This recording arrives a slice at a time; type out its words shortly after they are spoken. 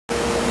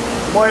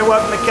Good morning,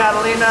 welcome to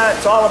Catalina.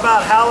 It's all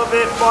about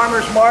halibut,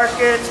 farmers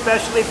market,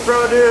 specialty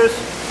produce,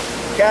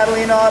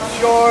 Catalina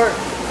offshore.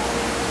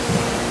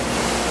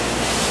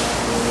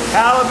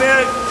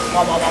 Halibut,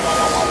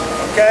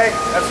 okay,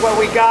 that's what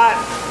we got.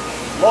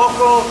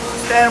 Local,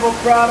 sustainable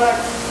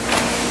product.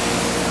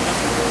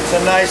 It's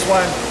a nice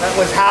one. That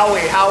was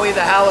Howie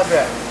the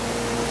halibut.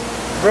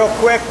 Real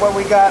quick, what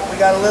we got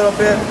a little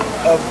bit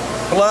of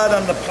blood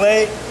on the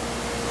plate.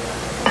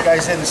 You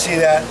guys didn't see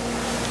that.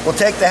 We'll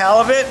take the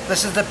halibut.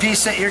 This is the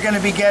piece that you're going to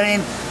be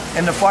getting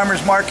in the farmer's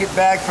market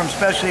bag from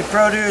Specialty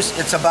Produce.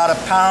 It's about a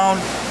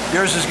pound.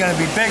 Yours is going to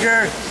be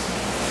bigger.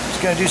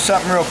 Just going to do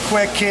something real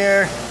quick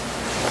here.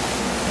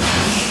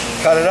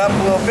 Cut it up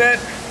a little bit.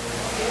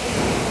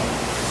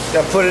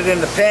 Gonna put it in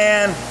the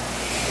pan.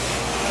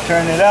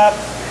 Turn it up.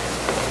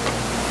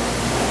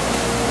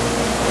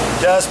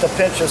 Just a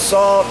pinch of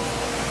salt.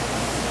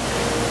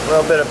 A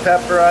little bit of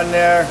pepper on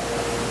there.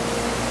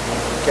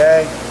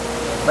 Okay.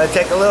 I'm going to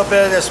take a little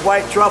bit of this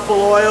white truffle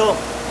oil,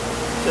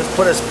 just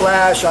put a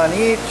splash on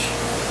each,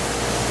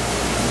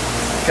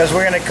 because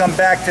we're going to come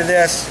back to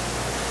this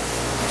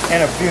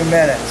in a few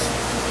minutes.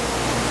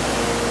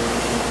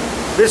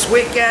 This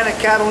weekend at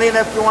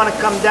Catalina, if you want to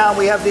come down,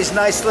 we have these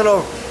nice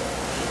little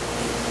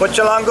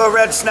Pochalango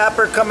red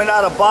snapper coming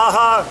out of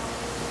Baja.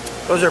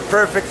 Those are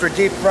perfect for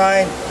deep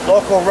frying.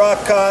 Local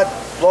rock cod,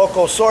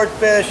 local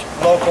swordfish,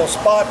 local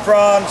spot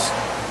prawns.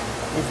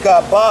 We've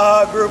got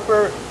Baja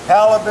grouper,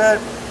 halibut,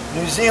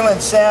 New Zealand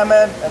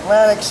salmon,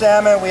 Atlantic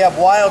salmon. We have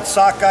wild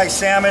sockeye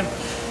salmon.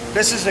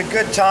 This is a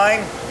good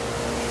time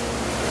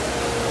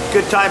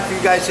for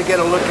you guys to get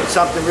a look at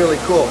something really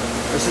cool.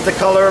 This is the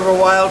color of a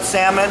wild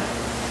salmon.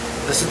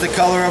 This is the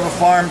color of a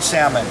farmed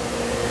salmon.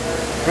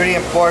 Pretty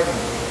important.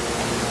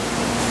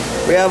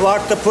 We have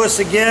octopus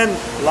again,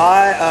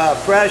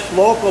 fresh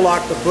local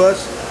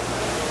octopus.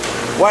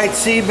 White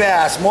sea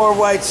bass, more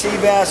white sea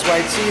bass,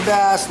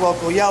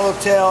 local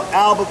yellowtail,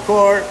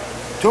 albacore,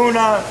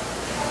 tuna.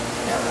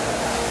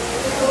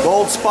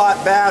 Gold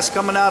spot bass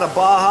coming out of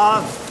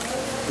Baja.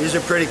 These are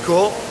pretty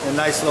cool and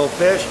nice little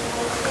fish.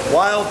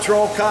 Wild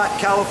troll caught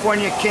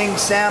California king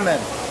salmon,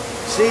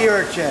 sea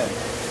urchin,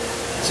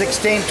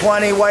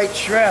 1620 white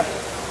shrimp,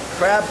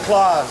 crab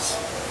claws,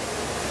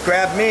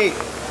 crab meat,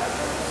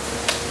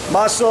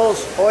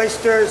 mussels,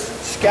 oysters,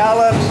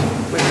 scallops.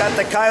 We've got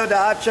the Cayo de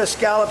Hacha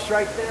scallops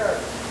right there.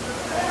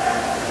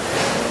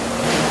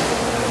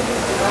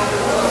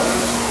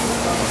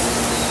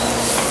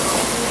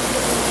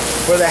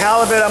 For the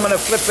halibut, I'm going to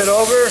flip it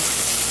over.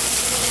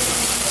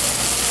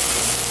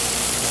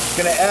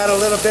 Going to add a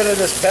little bit of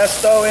this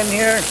pesto in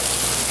here.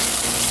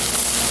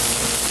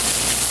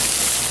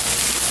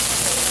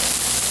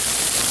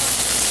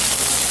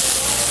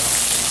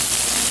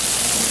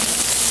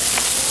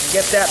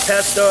 Get that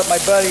pesto at my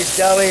buddy's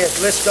deli at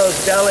Lisco's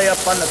Deli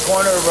up on the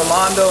corner of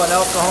Rolando and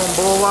El Cajon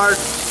Boulevard.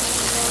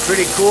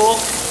 Pretty cool.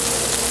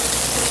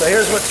 So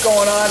here's what's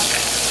going on.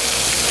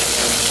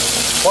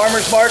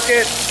 Farmer's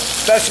market.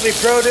 Specialty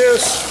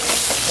produce,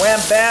 wham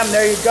bam,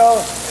 there you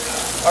go.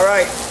 All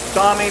right,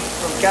 Tommy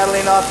from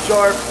Catalina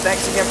Offshore,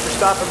 thanks again for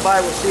stopping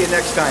by. We'll see you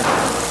next time.